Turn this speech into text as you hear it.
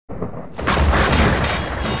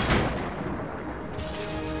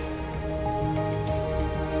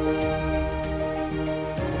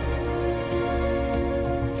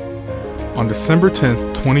On December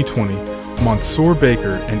 10th, 2020, Monsour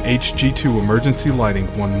Baker and HG2 Emergency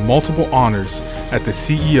Lighting won multiple honors at the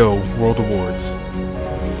CEO World Awards.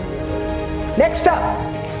 Next up,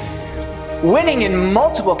 winning in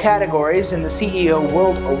multiple categories in the CEO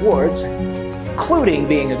World Awards, including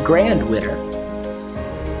being a grand winner.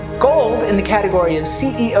 Gold in the category of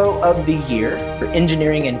CEO of the Year for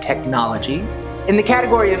Engineering and Technology, in the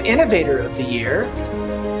category of Innovator of the Year,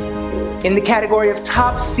 in the category of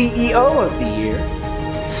Top CEO of the Year,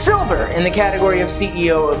 silver in the category of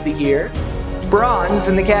CEO of the Year, bronze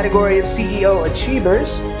in the category of CEO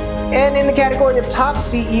Achievers, and in the category of Top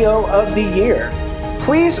CEO of the Year.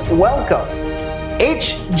 Please welcome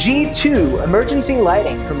HG2 Emergency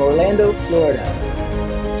Lighting from Orlando, Florida.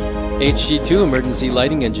 HG2 Emergency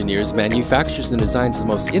Lighting Engineers manufactures and designs the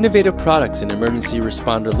most innovative products in emergency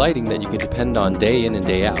responder lighting that you can depend on day in and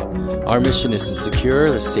day out. Our mission is to secure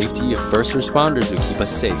the safety of first responders who keep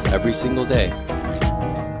us safe every single day.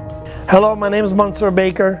 Hello, my name is Monsour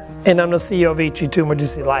Baker, and I'm the CEO of HG2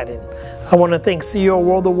 Emergency Lighting. I want to thank CEO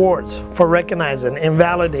World Awards for recognizing and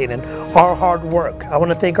validating our hard work. I want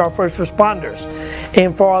to thank our first responders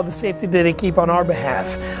and for all the safety that they keep on our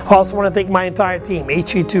behalf. I also want to thank my entire team,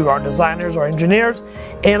 HG2, our designers, our engineers,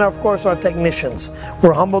 and of course our technicians.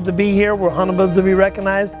 We're humbled to be here, we're humbled to be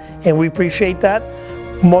recognized, and we appreciate that.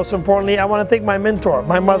 Most importantly, I want to thank my mentor,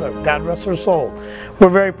 my mother, God rest her soul. We're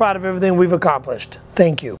very proud of everything we've accomplished.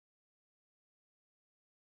 Thank you.